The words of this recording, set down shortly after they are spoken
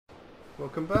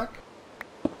Welcome back.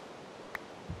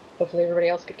 Hopefully everybody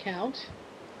else could count.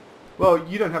 Well,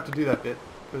 you don't have to do that bit,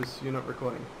 because you're not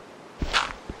recording.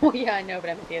 Well, yeah, I know,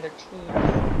 but I'm at the other teams.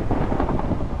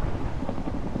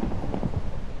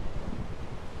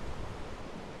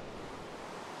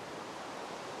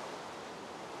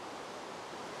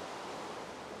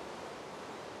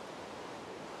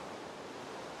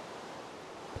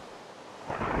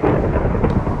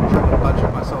 I'm trying to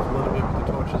budget myself a little bit with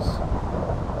the torches.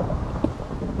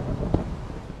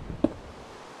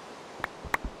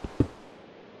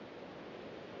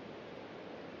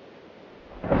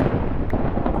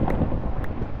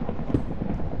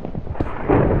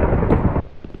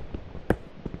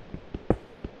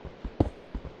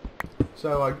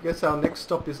 So I guess our next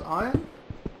stop is iron?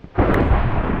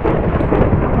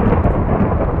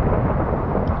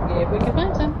 If we can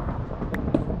find some.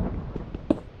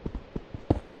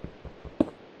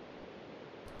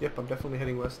 Yep, I'm definitely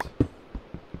heading west.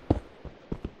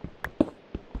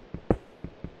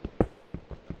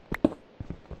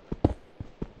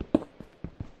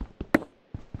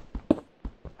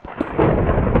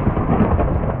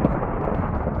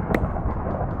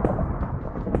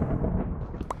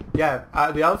 Yeah,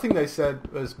 the other thing they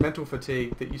said was mental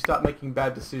fatigue, that you start making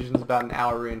bad decisions about an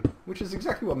hour in, which is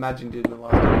exactly what Magin did in the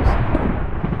last days.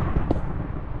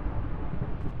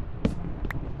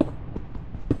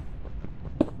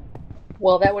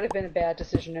 Well, that would have been a bad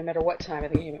decision no matter what time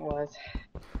of the game it was.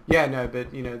 Yeah, no,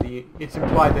 but, you know, it's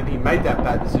implied that he made that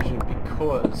bad decision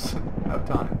because of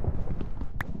time.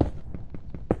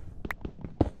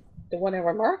 The 1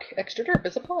 hour mark, extra derp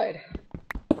is applied.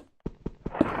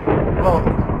 Well,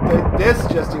 they're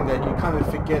suggesting that you kind of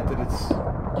forget that it's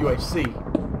UHC.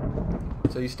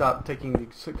 So you start taking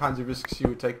the kinds of risks you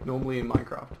would take normally in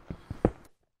Minecraft.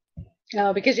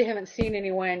 Oh, because you haven't seen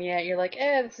anyone yet, you're like,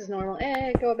 this is normal,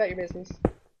 go about your business.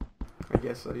 I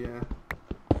guess so, yeah.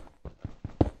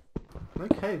 No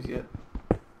caves yet.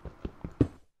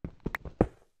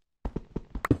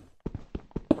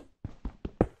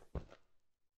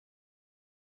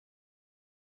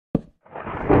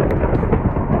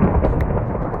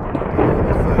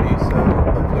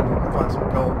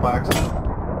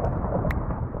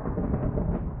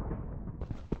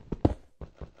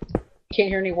 Can't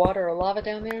hear any water or lava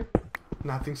down there?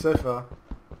 Nothing so far.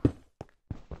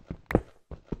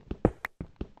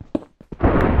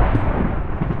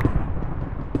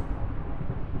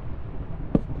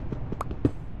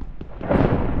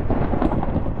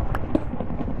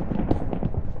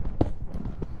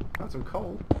 Found some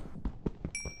coal.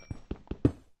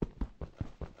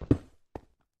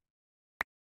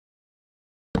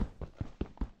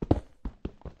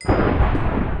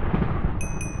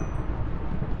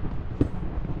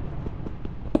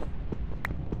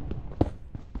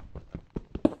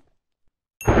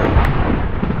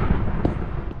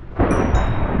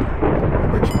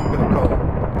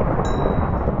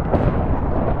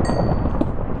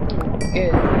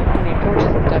 Good. How many torches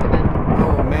and stuff then?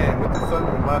 Oh man, with the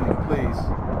thunder and lightning, please.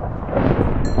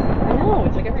 I know,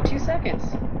 it's like every 2 seconds.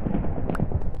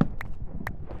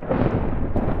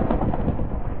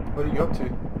 What are you up to?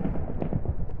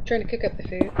 Trying to cook up the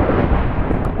food.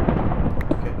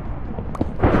 Okay.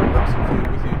 I should have some food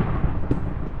with you.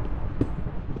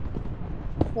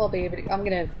 Well, baby, I'm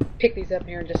gonna pick these up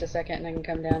here in just a second and I can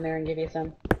come down there and give you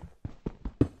some.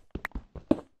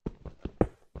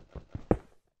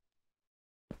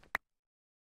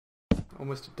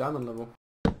 Almost a diamond level.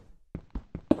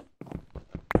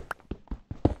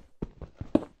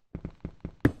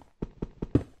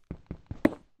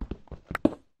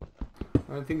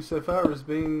 Only thing so far has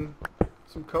been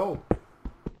some coal.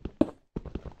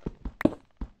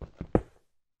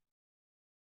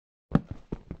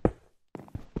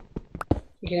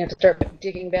 You're gonna have to start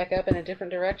digging back up in a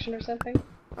different direction or something?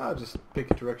 I'll just pick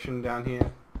a direction down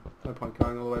here. No point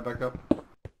going all the way back up.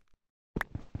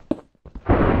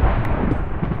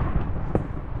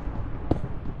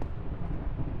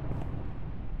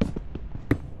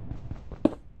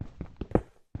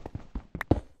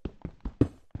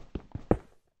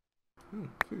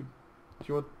 Food. Do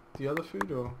you want the other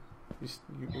food, or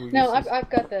No, I've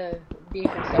got the beef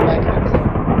and stuff I cooked.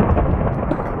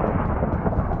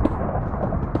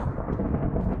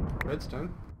 Okay.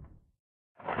 Redstone.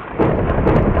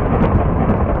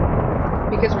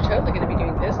 Because we're totally going to be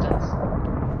doing pistons.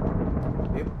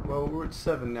 Yep. Well, we're at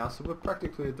 7 now, so we're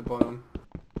practically at the bottom.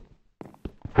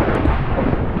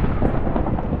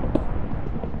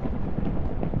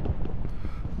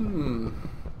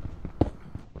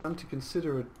 Time to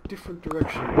consider a different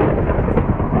direction.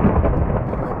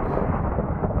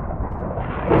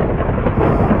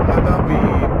 How about we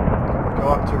go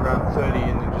up to around 30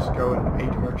 and then just go in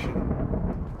a direction.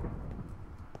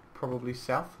 Probably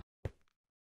south.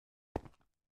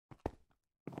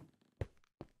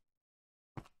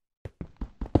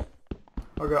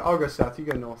 I'll go south, you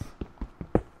go north.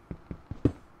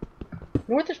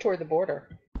 North is toward the border.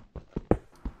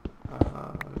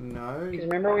 No. Because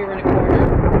remember we were in a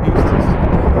corner? East is the border.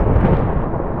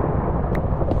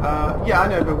 Yeah, I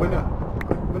know, but we're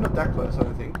not that close, I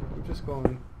don't think. We've just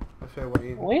gone a fair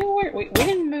way in. We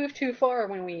didn't move too far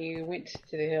when we went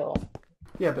to the hill.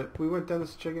 Yeah, but we went down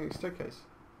this gigantic staircase.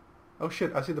 Oh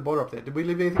shit, I see the border up there. Did we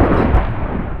leave anything up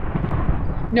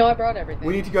there? No, I brought everything.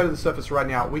 We need to go to the surface right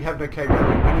now. We have no cave down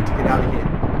here. We need to get out of here.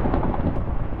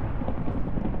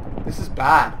 This is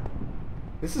bad.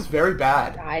 This is very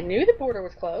bad. I knew the border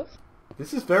was close.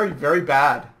 This is very, very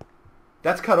bad.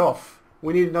 That's cut off.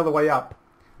 We need another way up.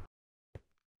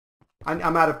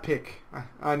 I'm out of pick.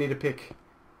 I need a pick.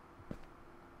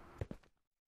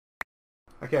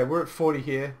 Okay, we're at 40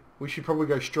 here. We should probably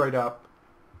go straight up.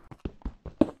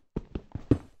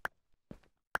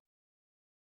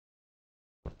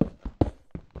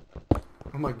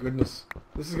 Oh my goodness.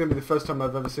 This is going to be the first time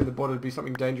I've ever seen the border be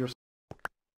something dangerous.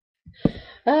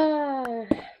 Ah,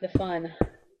 the fun.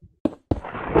 I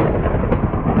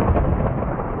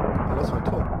lost my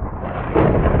tool.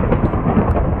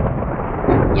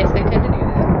 Yes, they tend to do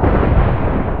that.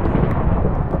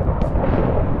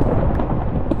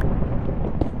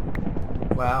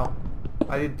 Wow.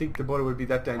 I didn't think the border would be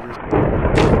that dangerous. Are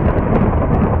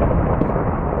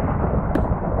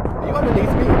you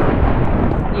underneath me?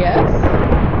 Yes?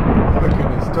 Oh my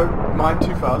goodness. Don't mine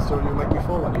too fast or you'll make me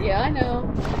fall on you. Yeah, I know.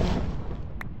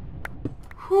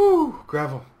 Whew,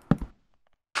 gravel.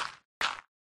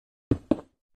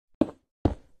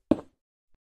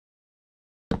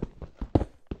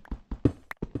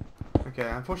 Okay,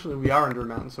 unfortunately we are under a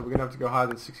mountain, so we're going to have to go higher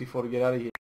than 64 to get out of here.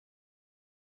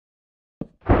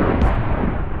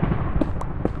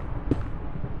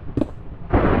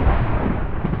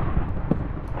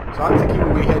 So I'm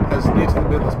thinking we head as near to the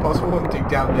middle as possible and dig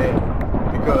down there,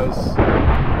 because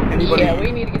anybody... Yeah,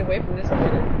 we need to get away from this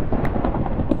border.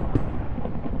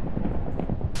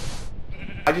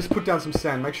 I just put down some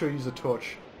sand. Make sure you use a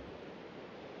torch.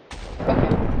 Okay.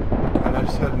 And I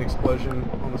just heard an explosion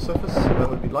on the surface, so that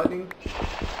would be lightning.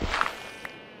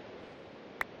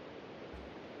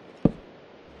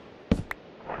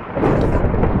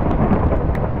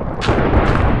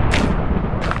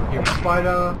 Here, a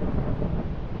spider.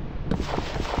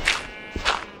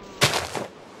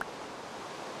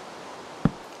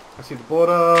 I see the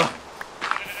border.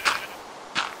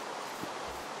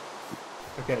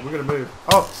 Okay, we're gonna move.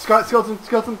 Oh, skeleton,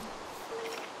 skeleton!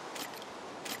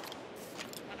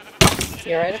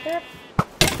 You right up there?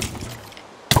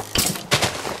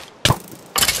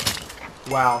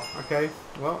 Wow, okay.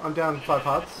 Well, I'm down 5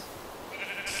 hearts.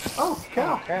 Oh,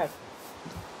 cow. Oh, crap.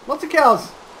 Lots of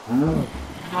cows!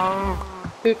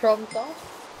 Food problem solved?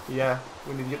 Yeah,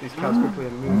 we need to get these cows quickly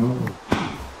and move.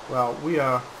 Well, we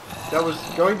are... That was...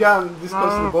 Going down this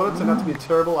close to the border turned out to be a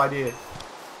terrible idea.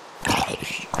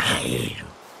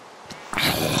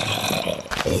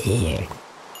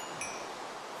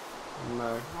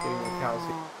 No, getting the cows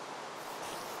here.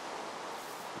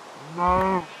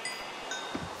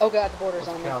 Oh god, the border's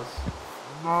on me. Cows.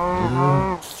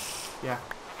 Yeah,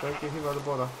 don't get hit by the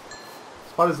border.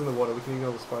 Spider's in the water, we can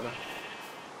ignore the spider.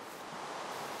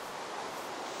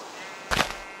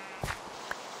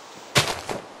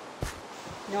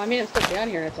 No, I mean I'm still down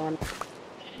here and it's on.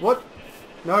 What?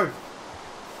 No.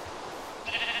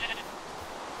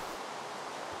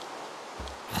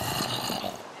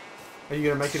 Are you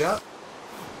gonna make it out?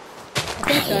 I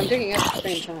think so, I'm digging up at the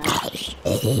same time.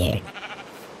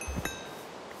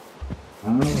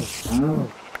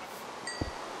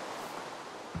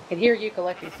 I can hear you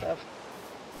collecting stuff.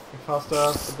 Faster,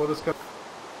 the border's coming.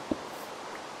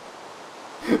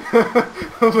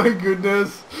 Oh my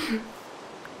goodness.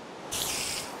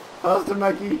 Faster,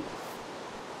 Mackie.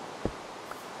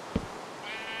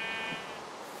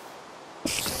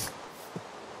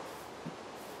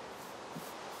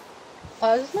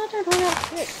 It's not turn running out of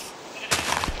sticks.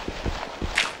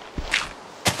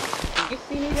 Can you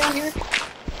see me down here?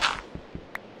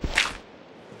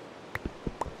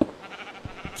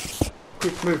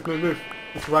 Quick, move, move, move.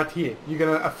 It's right here. You're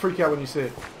gonna freak out when you see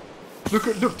it.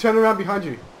 Look, turn around behind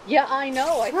you. Yeah, I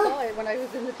know. I saw it when I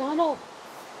was in the tunnel.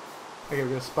 Okay,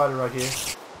 we've got a spider right here.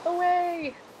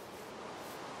 Away!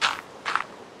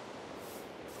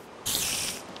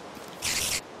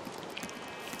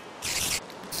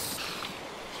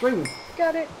 String.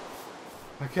 Got it.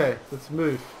 Okay, let's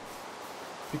move.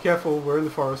 be careful, we're in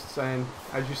the forests, and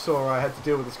as you saw, I had to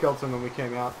deal with the skeleton when we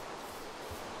came out.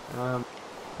 I'm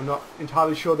not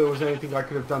entirely sure there was anything I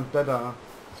could have done better.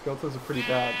 Skeletons are pretty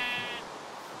bad.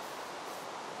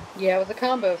 Yeah, it was a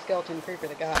combo of skeleton and creeper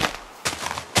that got me.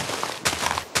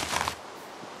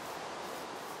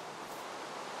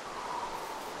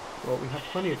 Well, we have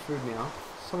plenty of food now,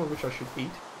 some of which I should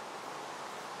eat.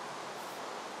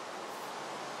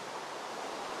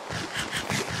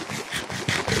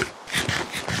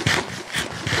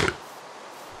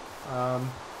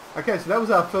 Okay, so that was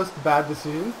our first bad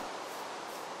decision.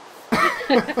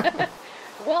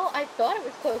 Well, I thought it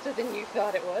was closer than you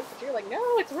thought it was, but you're like,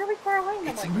 no, it's really far away. And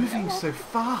It's I'm like, moving no. so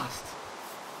fast.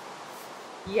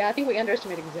 Yeah, I think we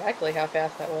underestimated exactly how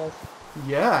fast that was.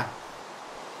 Yeah.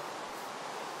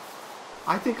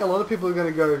 I think a lot of people are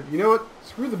going to go, you know what,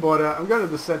 screw the border, I'm going to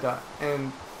the center,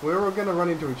 and we're all going to run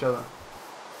into each other.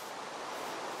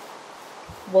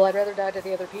 Well, I'd rather die to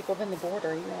the other people than the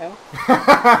border, you know.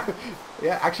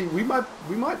 Yeah, actually, we might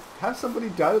have somebody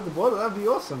die at the border. That'd be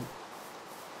awesome.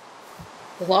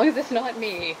 As long as it's not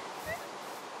me.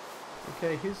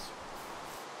 Okay, this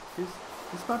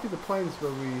might be the plains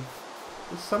where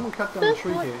there's someone cut down the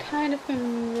tree here. Kind of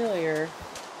familiar.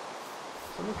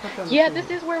 Someone cut down the Yeah, tree.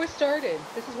 this is where we started.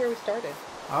 This is where we started.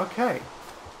 Okay,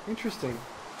 interesting.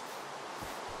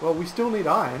 Well, we still need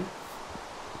iron.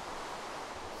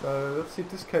 So let's see if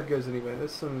this cave goes anywhere.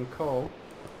 There's some coal.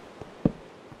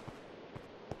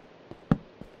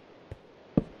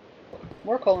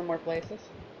 More coal in more places.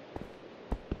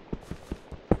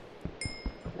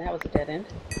 That was a dead end.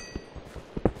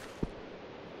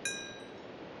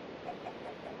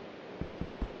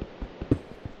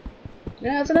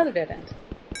 No, it's another dead end.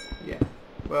 Yeah.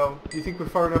 Well, do you think we're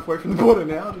far enough away from the border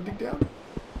now to dig down?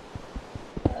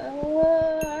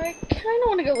 I kind of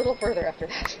want to go a little further after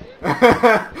that.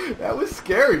 That was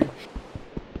scary.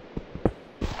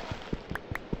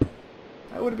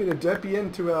 That would have been a dopey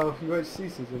end to our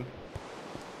UHC season.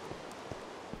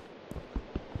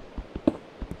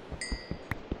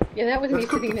 Yeah, that was Let's me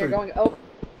cook sitting the there food. going, oh.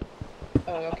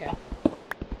 Oh, okay.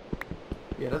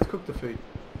 Yeah, let's cook the food.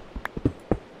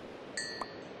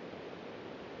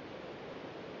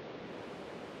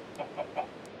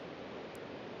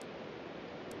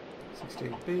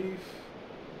 Beef.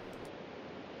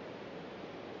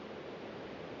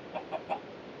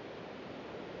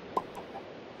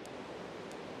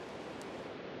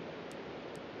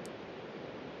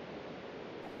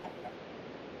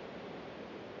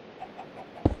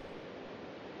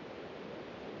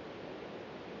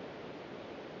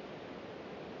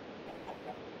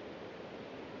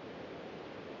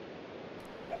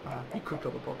 You cooked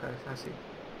all the pork, I see.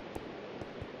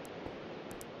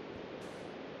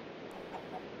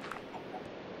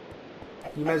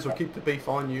 You may as well keep the beef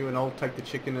on you, and I'll take the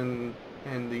chicken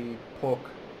and the pork.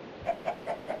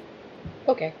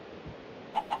 Okay.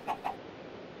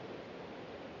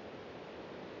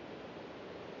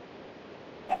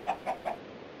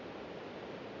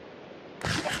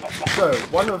 So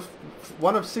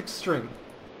one of 6 string.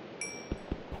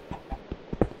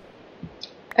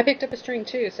 I picked up a string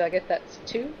too, so I guess that's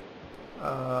 2?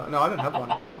 No, I don't have one.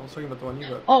 I was talking about the one you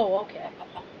got. Oh, okay.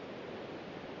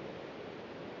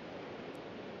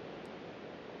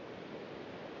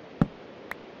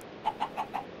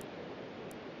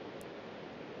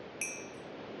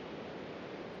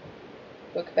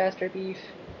 Cook faster, beef.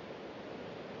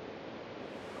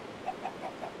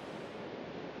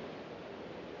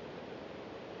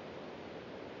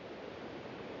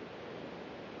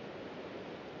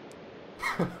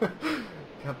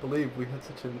 Can't believe we had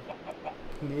such a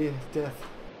near-death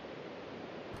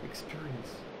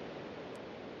experience.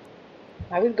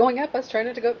 I was going up, I was trying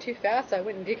not to go up too fast, so I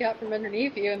wouldn't dig out from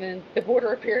underneath you, and then the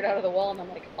border appeared out of the wall, and I'm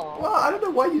like, oh. Well, I don't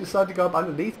know why you decided to go up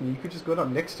underneath me. You could just go up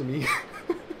next to me.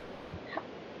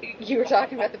 You were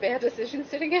talking about the bad decision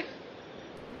sitting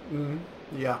in?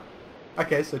 Yeah.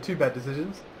 Okay, so 2 bad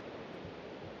decisions.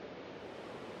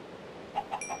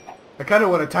 I kind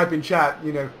of want to type in chat,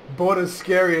 you know, border's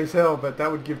scary as hell, but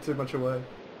that would give too much away.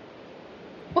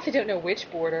 Well, they don't know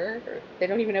which border. Or they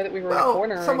don't even know that we were in a Well,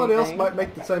 corner or someone anything. else might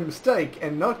make the same mistake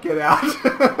and not get out.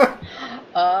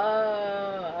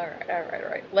 Oh,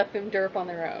 alright. Let them derp on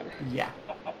their own. Yeah.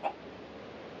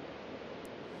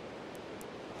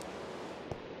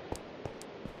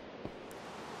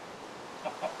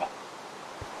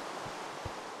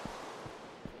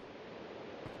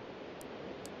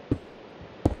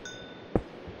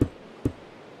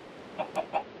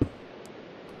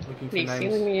 Looking for Are you names.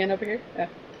 sealing me in over here? Oh.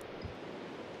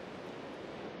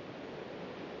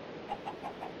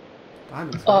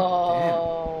 Diamonds.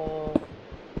 Oh.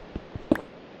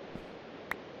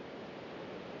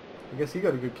 I guess he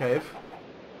got a good cave.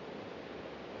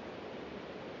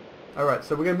 Alright,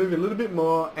 so we're going to move a little bit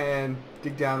more and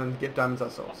dig down and get diamonds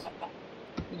ourselves.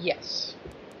 Yes.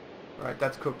 Alright,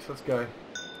 that's cooked. Let's go.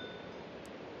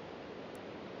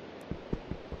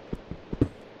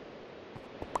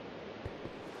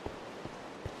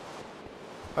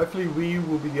 Hopefully we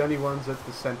will be the only ones at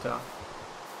the center.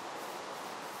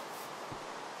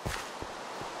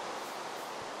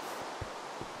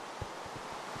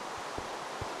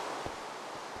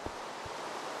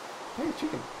 Hey,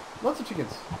 chicken. Lots of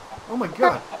chickens. Oh my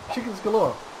god, chickens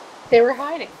galore. They were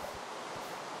hiding.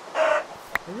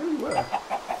 They really were.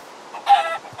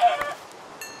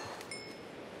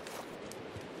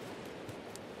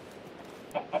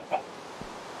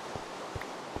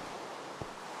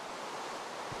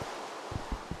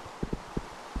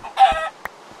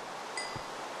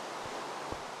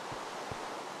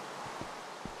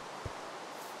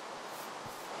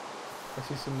 I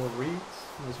see some more reeds.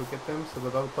 Might as well get them so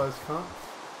that other players can't.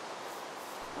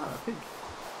 Ah, a pig.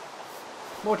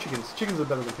 More chickens. Chickens are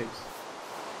better than pigs.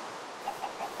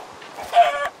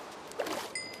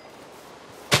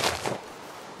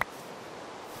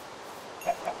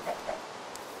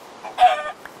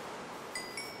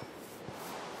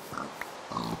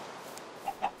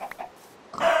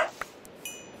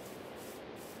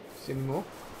 See any more?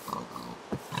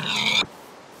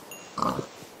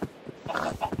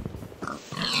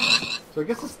 So I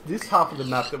guess it's this half of the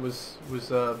map that was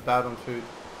bad on food.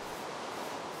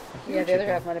 Yeah, the other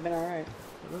half might have been alright.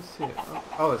 Let's see it.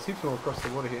 Oh, there's heaps more across the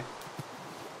water here.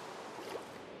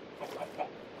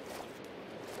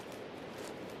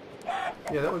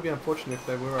 Yeah, that would be unfortunate if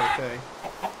they were okay.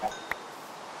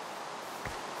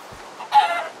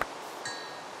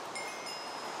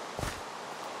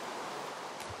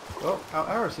 Well, our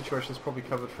arrow situation is probably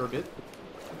covered for a bit.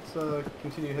 Let's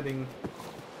continue heading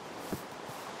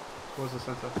towards the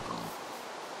center.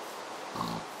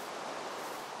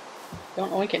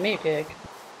 Don't oink at me, pig.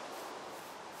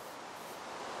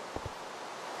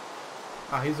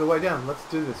 Ah, he's the way down. Let's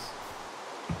do this.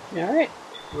 Alright.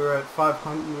 We're at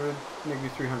 500, maybe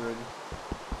 300.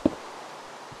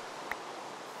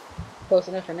 Close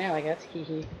enough for now, I guess. Hee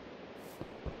hee.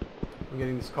 I'm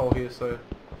getting this coal here, so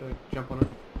don't jump on it.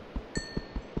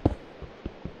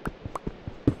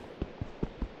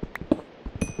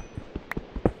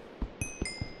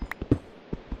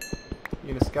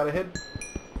 You gonna scout ahead?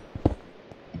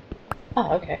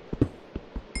 Oh, okay.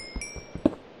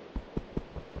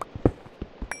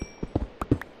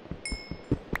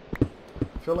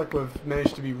 I feel like we've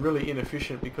managed to be really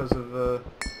inefficient because of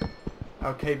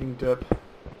our caving derp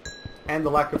and the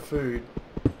lack of food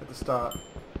at the start.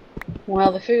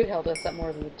 Well, the food held us up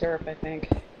more than the derp, I think.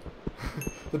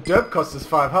 The derp cost us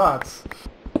 5 hearts.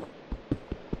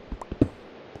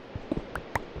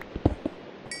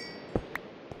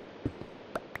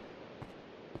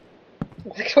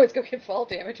 I could always go get fall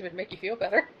damage. It would make you feel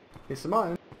better. Here's some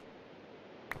iron.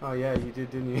 Oh yeah, you did,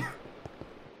 didn't you?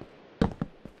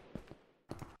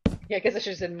 Yeah, I guess I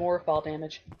should have said more fall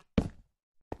damage.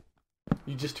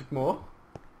 You just took more?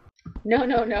 No.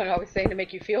 I was saying to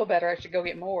make you feel better, I should go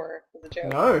get more. As a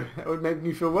joke. No, that would make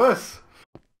me feel worse.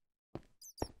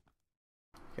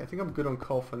 Okay, I think I'm good on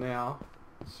coal for now.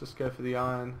 Let's just go for the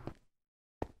iron.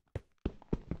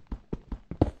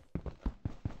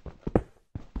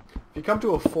 If you come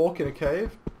to a fork in a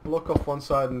cave, block off one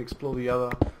side and explore the other.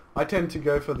 I tend to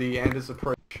go for the Anders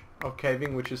approach of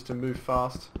caving, which is to move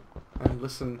fast and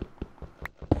listen.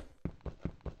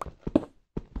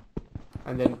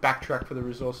 And then backtrack for the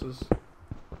resources.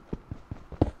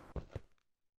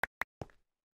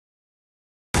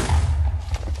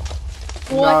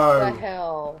 What the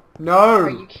hell? No! Are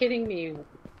you kidding me?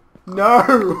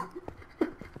 No!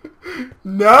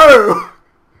 No!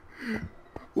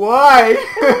 Why?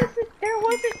 There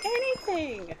wasn't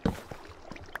anything!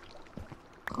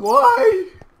 Why?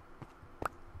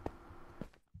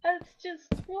 That's just...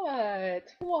 what?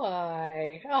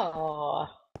 Why? Oh.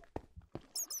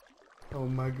 Oh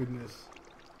my goodness.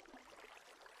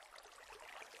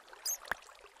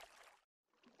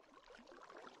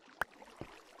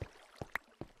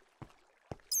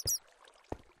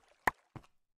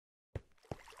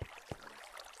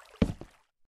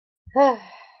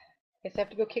 Guess I have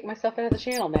to go kick myself out of the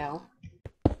channel now.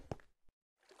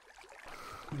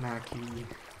 Mackie.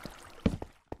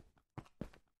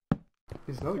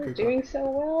 He's another You're cooker. doing so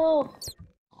well.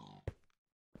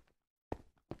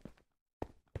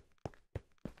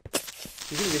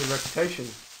 You're gonna get a reputation.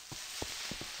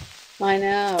 I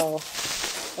know.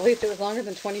 At least it was longer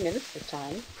than 20 minutes this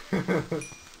time.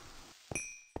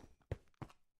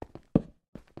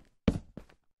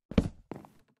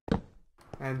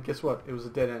 and guess what? It was a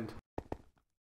dead end.